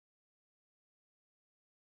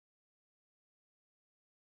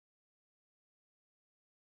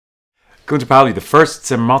Gunter Pauli, the first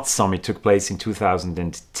Zermatt Summit took place in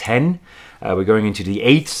 2010. We're going into the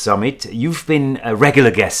 8th summit. You've been a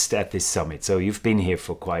regular guest at this summit, so you've been here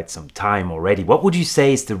for quite some time already. What would you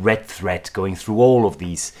say is the red thread going through all of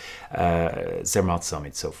these Zermatt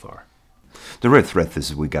summits so far? The red thread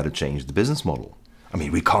is we got to change the business model. I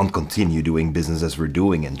mean, we can't continue doing business as we're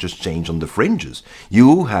doing and just change on the fringes.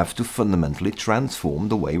 You have to fundamentally transform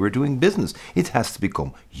the way we're doing business. It has to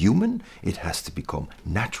become human, it has to become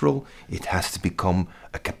natural, it has to become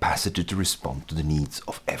a capacity to respond to the needs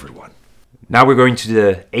of everyone. Now we're going to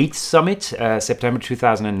the 8th summit, September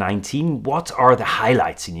 2019. What are the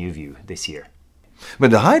highlights in your view this year?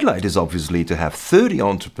 But the highlight is obviously to have 30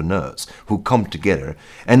 entrepreneurs who come together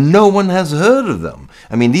and no one has heard of them.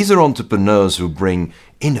 I mean, these are entrepreneurs who bring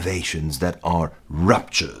innovations that are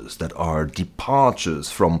ruptures, that are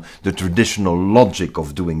departures from the traditional logic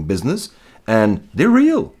of doing business. And they're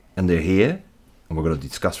real and they're here and we're going to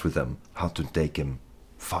discuss with them how to take them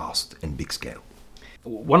fast and big scale.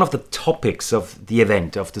 One of the topics of the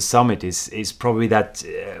event, of the summit, is probably that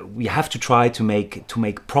we have to try to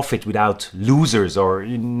make profit without losers, or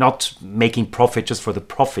not making profit just for the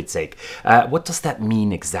profit's sake. What does that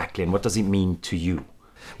mean exactly, and what does it mean to you?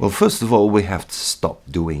 Well, first of all, we have to stop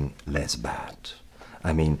doing less bad.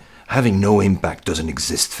 I mean, having no impact doesn't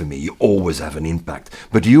exist for me. You always have an impact.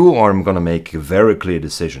 But you are going to make a very clear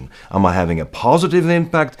decision. Am I having a positive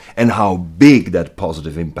impact, and how big that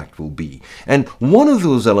positive impact will be? And one of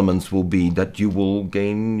those elements will be that you will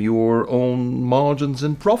gain your own margins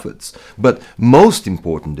and profits. But most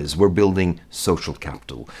important is we're building social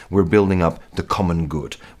capital. We're building up the common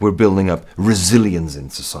good. We're building up resilience in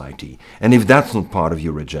society. And if that's not part of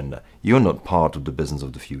your agenda, you're not part of the business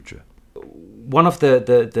of the future. One of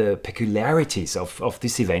the peculiarities of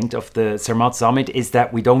this event, of the Zermatt Summit, is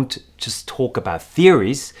that we don't just talk about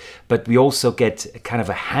theories, but we also get a kind of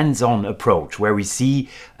a hands-on approach where we see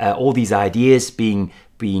all these ideas being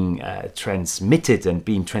transmitted and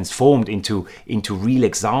being transformed into real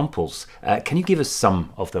examples. Can you give us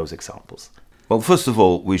some of those examples? Well, first of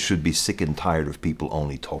all, we should be sick and tired of people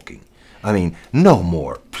only talking. I mean, no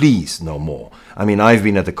more. Please, no more. I mean, I've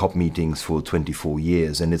been at the COP meetings for 24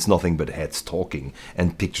 years and it's nothing but heads talking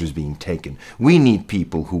and pictures being taken. We need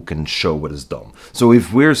people who can show what is done. So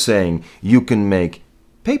if we're saying you can make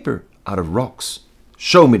paper out of rocks,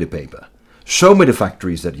 show me the paper. Show me the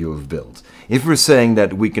factories that you have built. If we're saying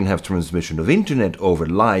that we can have transmission of internet over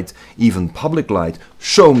light, even public light,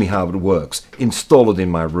 show me how it works. Install it in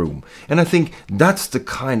my room. And I think that's the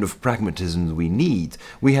kind of pragmatism we need.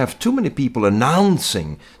 We have too many people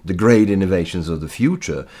announcing the great innovations of the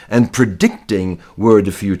future and predicting where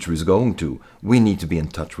the future is going to. We need to be in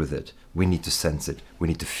touch with it. We need to sense it. We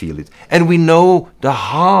need to feel it. And we know the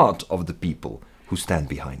heart of the people who stand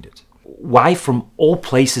behind it. Why, from all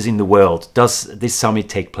places in the world, does this summit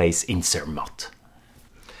take place in Zermatt?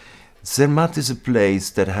 Zermatt is a place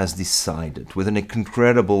that has decided, with an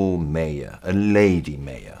incredible mayor, a lady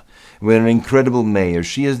mayor, with an incredible mayor,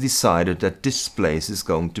 she has decided that this place is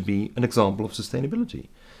going to be an example of sustainability.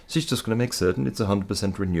 She's just going to make certain it's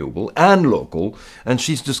 100% renewable and local, and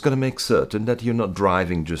she's just going to make certain that you're not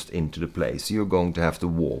driving just into the place. You're going to have to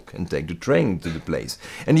walk and take the train to the place.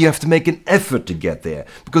 And you have to make an effort to get there,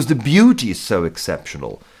 because the beauty is so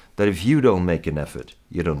exceptional that if you don't make an effort,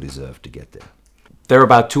 you don't deserve to get there. There are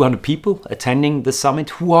about 200 people attending the summit.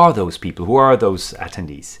 Who are those people? Who are those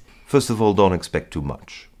attendees? First of all, don't expect too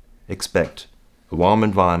much. Expect a warm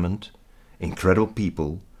environment, incredible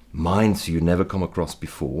people, minds you never come across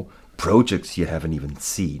before, projects you haven't even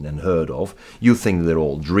seen and heard of. You think they're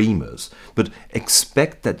all dreamers, but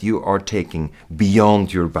expect that you are taking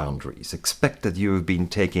beyond your boundaries. Expect that you have been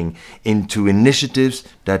taking into initiatives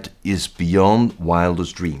that is beyond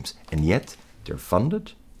wildest dreams, and yet they're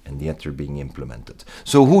funded and yet they're being implemented.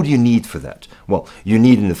 So who do you need for that? Well, you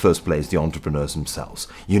need in the first place the entrepreneurs themselves.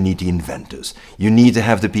 You need the inventors. You need to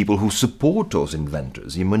have the people who support those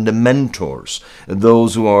inventors. You mean the mentors,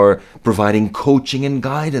 those who are providing coaching and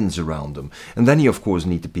guidance around them. And then you of course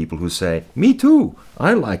need the people who say, me too,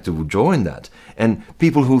 I like to join that. And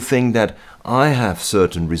people who think that I have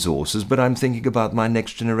certain resources, but I'm thinking about my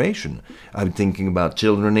next generation. I'm thinking about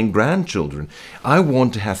children and grandchildren. I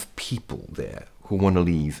want to have people there who want to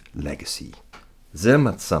leave legacy.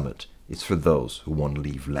 Zermatt Summit is for those who want to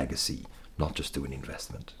leave legacy, not just do an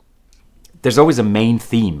investment. There's always a main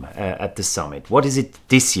theme at the summit. What is it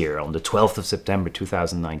this year on the 12th of September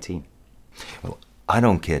 2019? Well, I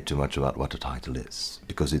don't care too much about what the title is,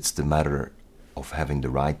 because it's the matter of having the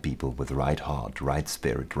right people with the right heart, right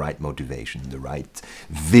spirit, right motivation, the right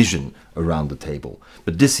vision around the table.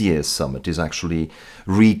 But this year's summit is actually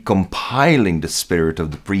recompiling the spirit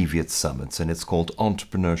of the previous summits, and it's called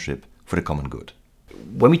Entrepreneurship for the Common Good.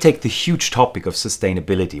 When we take the huge topic of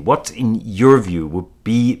sustainability, what in your view would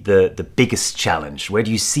be the biggest challenge? Where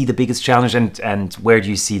do you see the biggest challenge, and where do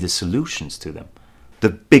you see the solutions to them? The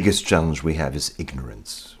biggest challenge we have is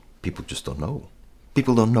ignorance. People just don't know.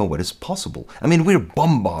 People don't know what is possible. I mean, we're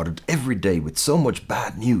bombarded every day with so much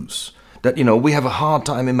bad news that, you know, we have a hard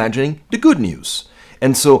time imagining the good news.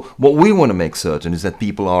 And so what we want to make certain is that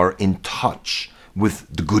people are in touch with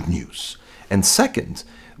the good news. And second,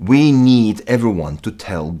 we need everyone to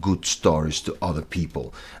tell good stories to other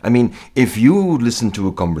people. I mean, if you listen to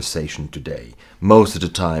a conversation today, most of the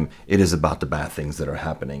time it is about the bad things that are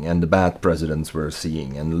happening and the bad presidents we're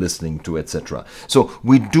seeing and listening to, etc. So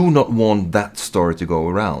we do not want that story to go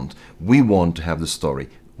around. We want to have the story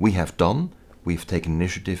we have done, we've taken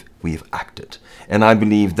initiative, we've acted. And I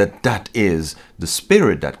believe that that is the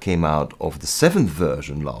spirit that came out of the 7th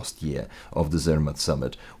version last year of the Zermatt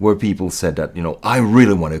Summit, where people said that, you know, I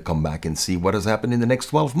really want to come back and see what has happened in the next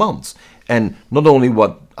 12 months. And not only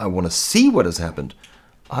what I want to see what has happened,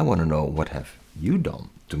 I want to know what have you done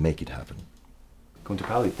to make it happen. Gunter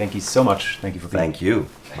Pauli, thank you so much. Thank you for being here.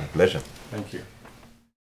 Thank you. My pleasure. Thank you.